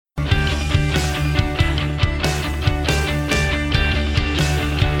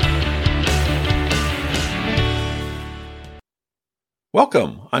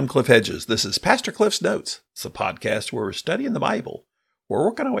Welcome. I'm Cliff Hedges. This is Pastor Cliff's Notes. It's a podcast where we're studying the Bible. We're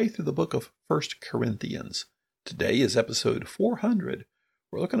working our way through the book of 1 Corinthians. Today is episode 400.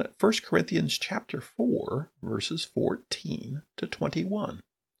 We're looking at 1 Corinthians chapter 4, verses 14 to 21.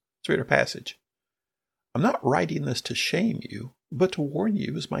 Let's read our passage. I'm not writing this to shame you, but to warn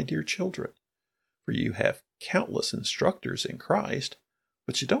you as my dear children. For you have countless instructors in Christ,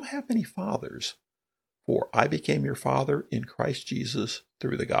 but you don't have many fathers. For I became your father in Christ Jesus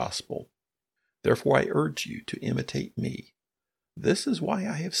through the gospel. Therefore I urge you to imitate me. This is why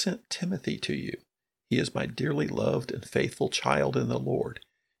I have sent Timothy to you. He is my dearly loved and faithful child in the Lord.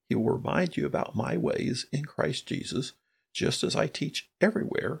 He will remind you about my ways in Christ Jesus, just as I teach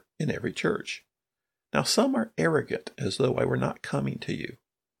everywhere in every church. Now some are arrogant, as though I were not coming to you.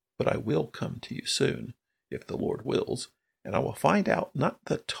 But I will come to you soon, if the Lord wills, and I will find out not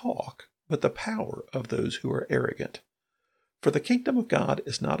the talk, but the power of those who are arrogant. For the kingdom of God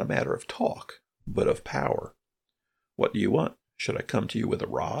is not a matter of talk, but of power. What do you want? Should I come to you with a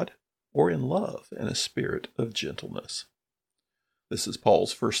rod, or in love and a spirit of gentleness? This is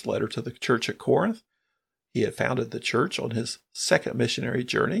Paul's first letter to the church at Corinth. He had founded the church on his second missionary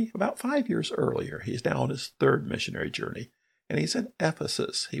journey about 5 years earlier. He's now on his third missionary journey, and he's in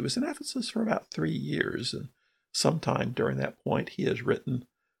Ephesus. He was in Ephesus for about 3 years, and sometime during that point he has written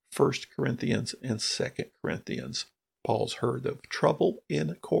 1 Corinthians and 2 Corinthians. Paul's heard of trouble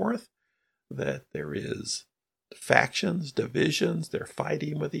in Corinth, that there is factions, divisions, they're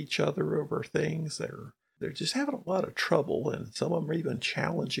fighting with each other over things. They're just having a lot of trouble, and some of them are even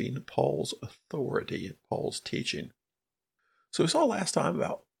challenging Paul's authority and Paul's teaching. So we saw last time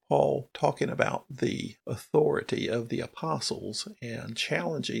about Paul talking about the authority of the apostles and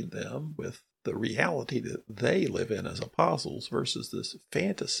challenging them with the reality that they live in as apostles versus this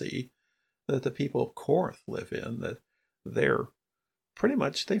fantasy that the people of Corinth live in, that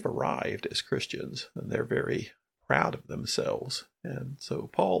they've arrived as Christians and they're very proud of themselves. And so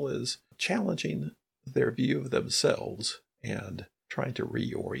Paul is challenging their view of themselves and trying to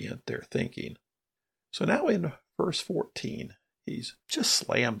reorient their thinking. So now in verse 14, he's just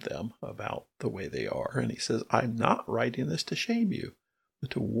slammed them about the way they are. And he says, I'm not writing this to shame you,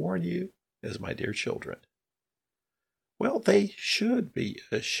 but to warn you as my dear children. Well, they should be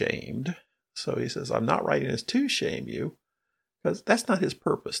ashamed. So he says, I'm not writing this to shame you, because that's not his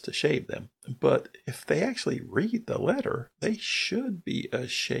purpose, to shame them. But if they actually read the letter, they should be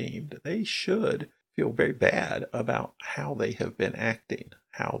ashamed. They should feel very bad about how they have been acting,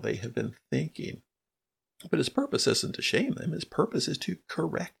 how they have been thinking. But his purpose isn't to shame them. His purpose is to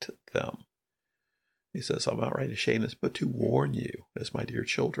correct them. He says, I'm not writing to shame this, but to warn you as my dear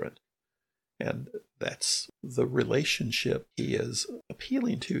children. And that's the relationship he is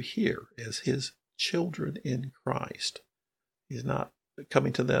appealing to here as his children in Christ. He's not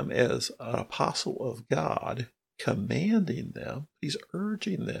coming to them as an apostle of God, commanding them. He's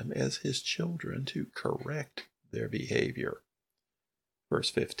urging them as his children to correct their behavior.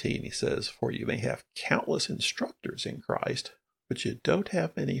 Verse 15, he says, For you may have countless instructors in Christ, but you don't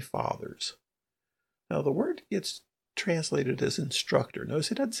have many fathers. Now the word gets translated as instructor. Notice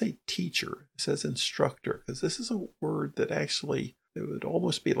it doesn't say teacher. It says instructor, because this is a word that actually, it would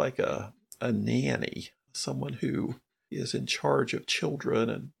almost be like a nanny, someone who is in charge of children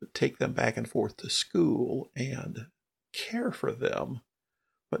and take them back and forth to school and care for them,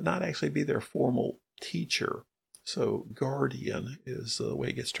 but not actually be their formal teacher. So guardian is the way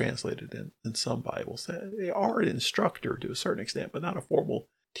it gets translated in some Bibles. They are an instructor to a certain extent, but not a formal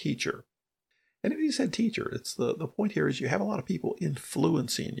teacher. And if you said teacher, it's the point here is you have a lot of people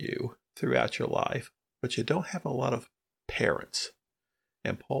influencing you throughout your life, but you don't have a lot of parents.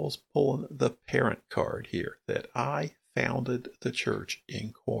 And Paul's pulling the parent card here, that I founded the church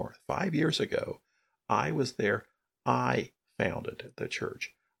in Corinth 5 years ago. I was there. I founded the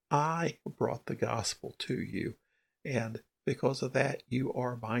church. I brought the gospel to you. And because of that, you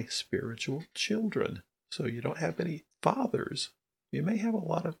are my spiritual children. So you don't have any fathers. You may have a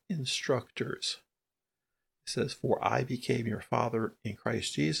lot of instructors. It says, For I became your father in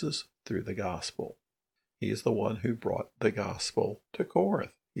Christ Jesus through the gospel. He is the one who brought the gospel to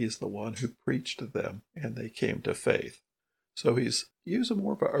Corinth. He's the one who preached to them, and they came to faith. So he's using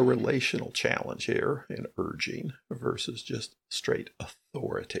more of a relational challenge here in urging versus just straight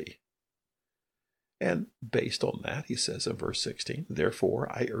authority. And based on that, he says in verse 16,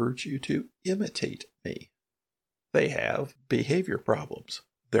 Therefore I urge you to imitate me. They have behavior problems.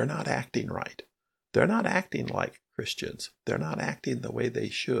 They're not acting right. They're not acting like Christians. They're not acting the way they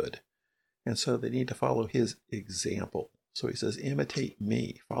should. And so they need to follow his example. So he says, imitate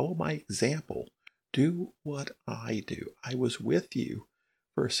me. Follow my example. do what I do. I was with you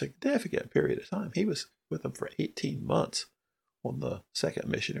for a significant period of time. He was with them for 18 months on the second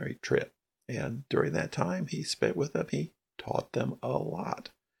missionary trip. And during that time he spent with them, he taught them a lot.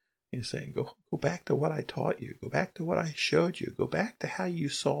 He's saying, go back to what I taught you. Go back to what I showed you. Go back to how you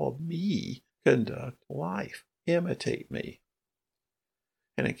saw me conduct life. Imitate me.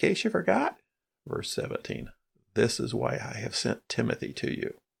 And in case you forgot, verse 17, this is why I have sent Timothy to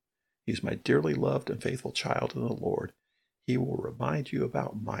you. He's my dearly loved and faithful child in the Lord. He will remind you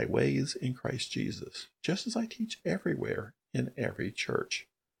about my ways in Christ Jesus, just as I teach everywhere in every church.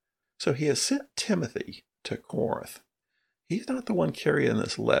 So he has sent Timothy to Corinth. He's not the one carrying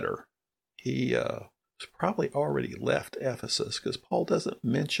this letter. He was probably already left Ephesus, because Paul doesn't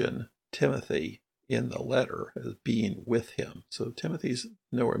mention Timothy in the letter as being with him. So Timothy's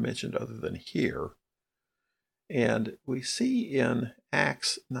nowhere mentioned other than here. And we see in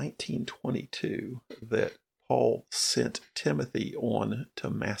Acts 19:22 that Paul sent Timothy on to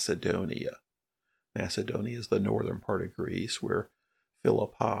Macedonia. Macedonia is the northern part of Greece, where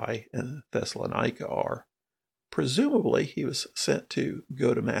Philippi and Thessalonica are. Presumably, he was sent to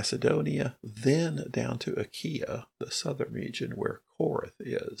go to Macedonia, then down to Achaia, the southern region where Corinth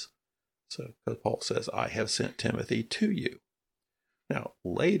is. So, because Paul says, I have sent Timothy to you. Now,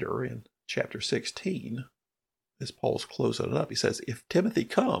 later in chapter 16, as Paul's closing it up, he says, if Timothy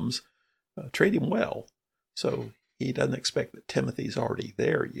comes, treat him well. So he doesn't expect that Timothy's already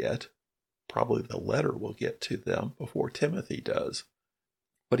there yet. Probably the letter will get to them before Timothy does.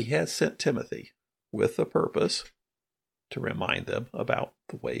 But he has sent Timothy with the purpose to remind them about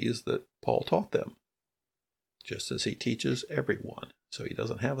the ways that Paul taught them, just as he teaches everyone. So he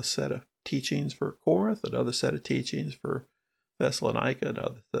doesn't have a set of teachings for Corinth, another set of teachings for Thessalonica,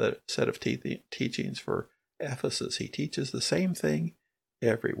 another set of teachings for Ephesus. He teaches the same thing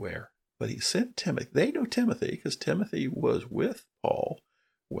everywhere. But he sent Timothy. They know Timothy because Timothy was with Paul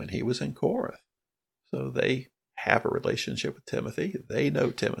when he was in Corinth. So they have a relationship with Timothy. They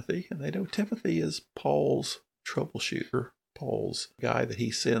know Timothy, and they know Timothy is Paul's troubleshooter, Paul's guy that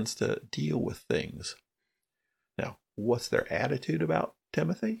he sends to deal with things. Now, what's their attitude about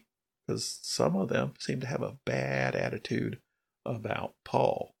Timothy? Because some of them seem to have a bad attitude about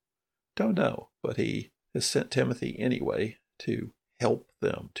Paul. Don't know, but he has sent Timothy anyway to help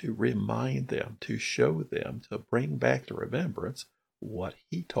them, to remind them, to show them, to bring back to remembrance what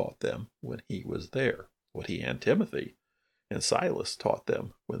he taught them when he was there, what he and Timothy and Silas taught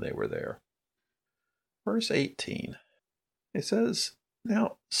them when they were there. Verse 18, it says,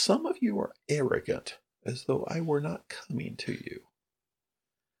 now some of you are arrogant, as though I were not coming to you.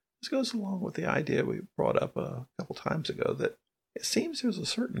 This goes along with the idea we brought up a couple times ago that it seems there's a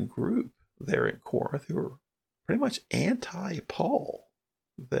certain group there in Corinth who are pretty much anti-Paul,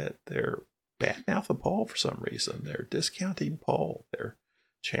 that they're bad-mouthing Paul for some reason. They're discounting Paul. They're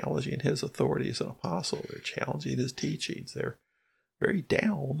challenging his authority as an apostle. They're challenging his teachings. They're very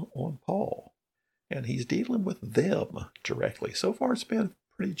down on Paul. And he's dealing with them directly. So far it's been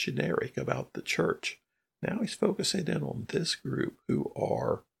pretty generic about the church. Now he's focusing in on this group who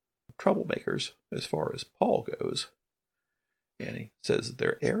are troublemakers as far as Paul goes. And he says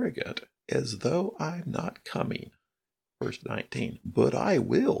they're arrogant, as though I'm not coming. Verse 19, but I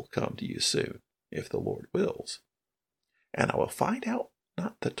will come to you soon, if the Lord wills. And I will find out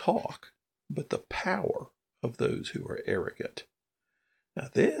not the talk, but the power of those who are arrogant. Now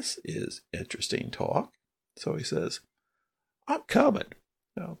this is interesting talk. So he says, I'm coming.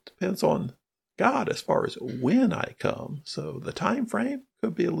 Now it depends on God as far as when I come. So the time frame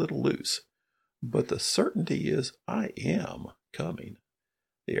could be a little loose. But the certainty is I am coming.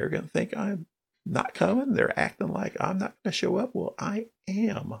 The arrogant think I'm not coming. They're acting like I'm not going to show up. Well, I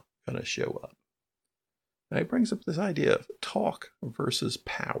am going to show up. Now he brings up this idea of talk versus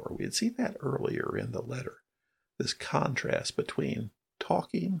power. We had seen that earlier in the letter. This contrast between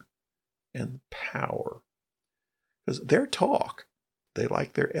talking and power. Because their talk, they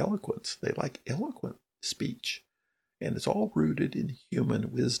like their eloquence. They like eloquent speech. And it's all rooted in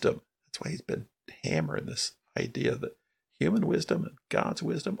human wisdom. That's why he's been hammering this idea that human wisdom and God's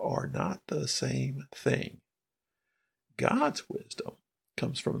wisdom are not the same thing. God's wisdom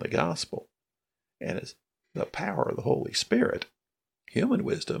comes from the gospel and is the power of the Holy Spirit. Human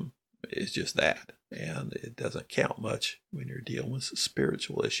wisdom is just that, and it doesn't count much when you're dealing with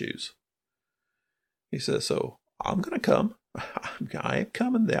spiritual issues. He says, so I'm going to come. I am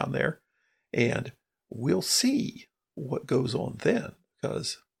coming down there, and we'll see what goes on then,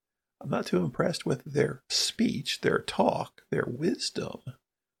 because I'm not too impressed with their speech, their talk, their wisdom.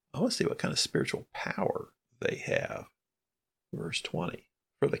 I want to see what kind of spiritual power they have. Verse 20,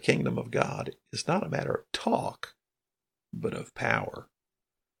 For the kingdom of God is not a matter of talk, but of power.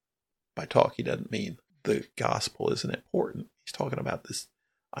 By talk, he doesn't mean the gospel isn't important. He's talking about this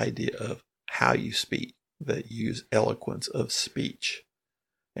idea of how you speak, that you use eloquence of speech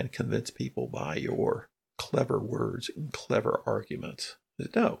and convince people by your clever words and clever arguments.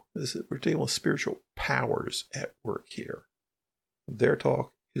 No, we're dealing with spiritual powers at work here. Their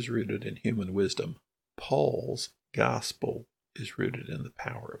talk is rooted in human wisdom. Paul's gospel is rooted in the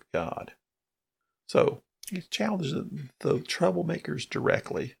power of God. So he challenges the troublemakers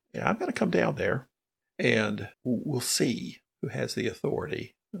directly. Yeah, I'm going to come down there, and we'll see who has the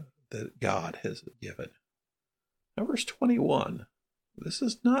authority that God has given. Now, verse 21, this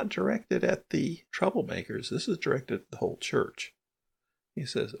is not directed at the troublemakers. This is directed at the whole church. He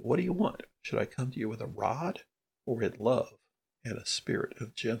says, what do you want? Should I come to you with a rod or in love and a spirit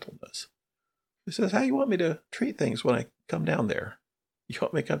of gentleness? He says, how do you want me to treat things when I come down there? You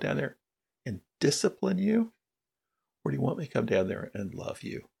want me to come down there and discipline you? Or do you want me to come down there and love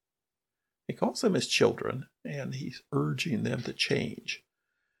you? He calls them his children, and he's urging them to change.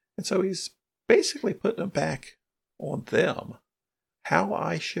 And so he's basically putting them back on them. How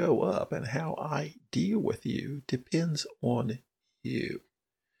I show up and how I deal with you depends on you.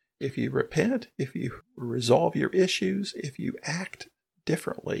 If you repent, if you resolve your issues, if you act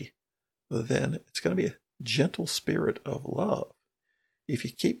differently, then it's going to be a gentle spirit of love. If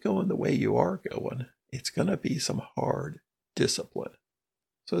you keep going the way you are going, it's going to be some hard discipline.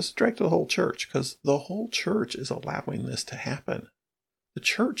 So it's direct to the whole church, because the whole church is allowing this to happen. The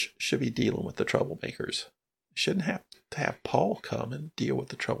church should be dealing with the troublemakers. You shouldn't have to have Paul come and deal with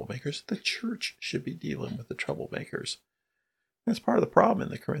the troublemakers. The church should be dealing with the troublemakers. That's part of the problem in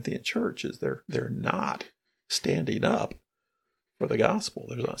the Corinthian church, is they're not standing up for the gospel.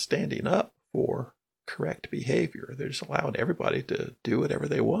 They're not standing up for correct behavior. They're just allowing everybody to do whatever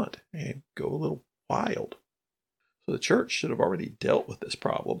they want and go a little wild. So the church should have already dealt with this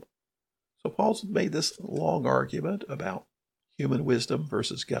problem. So Paul's made this long argument about human wisdom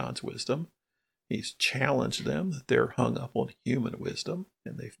versus God's wisdom. He's challenged them that they're hung up on human wisdom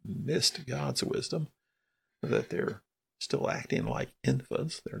and they've missed God's wisdom, that they're still acting like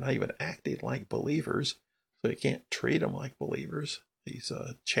infants. They're not even acting like believers, so you can't treat them like believers. He's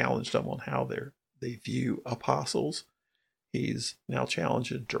challenged them on how they view apostles. He's now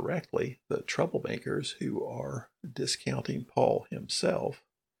challenging directly the troublemakers who are discounting Paul himself.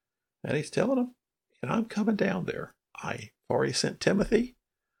 And he's telling them, and I'm coming down there. I've already sent Timothy,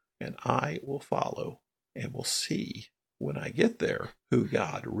 and I will follow, and we'll see when I get there who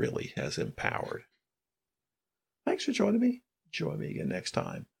God really has empowered. Thanks for joining me. Join me again next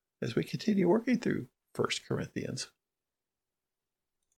time as we continue working through 1 Corinthians.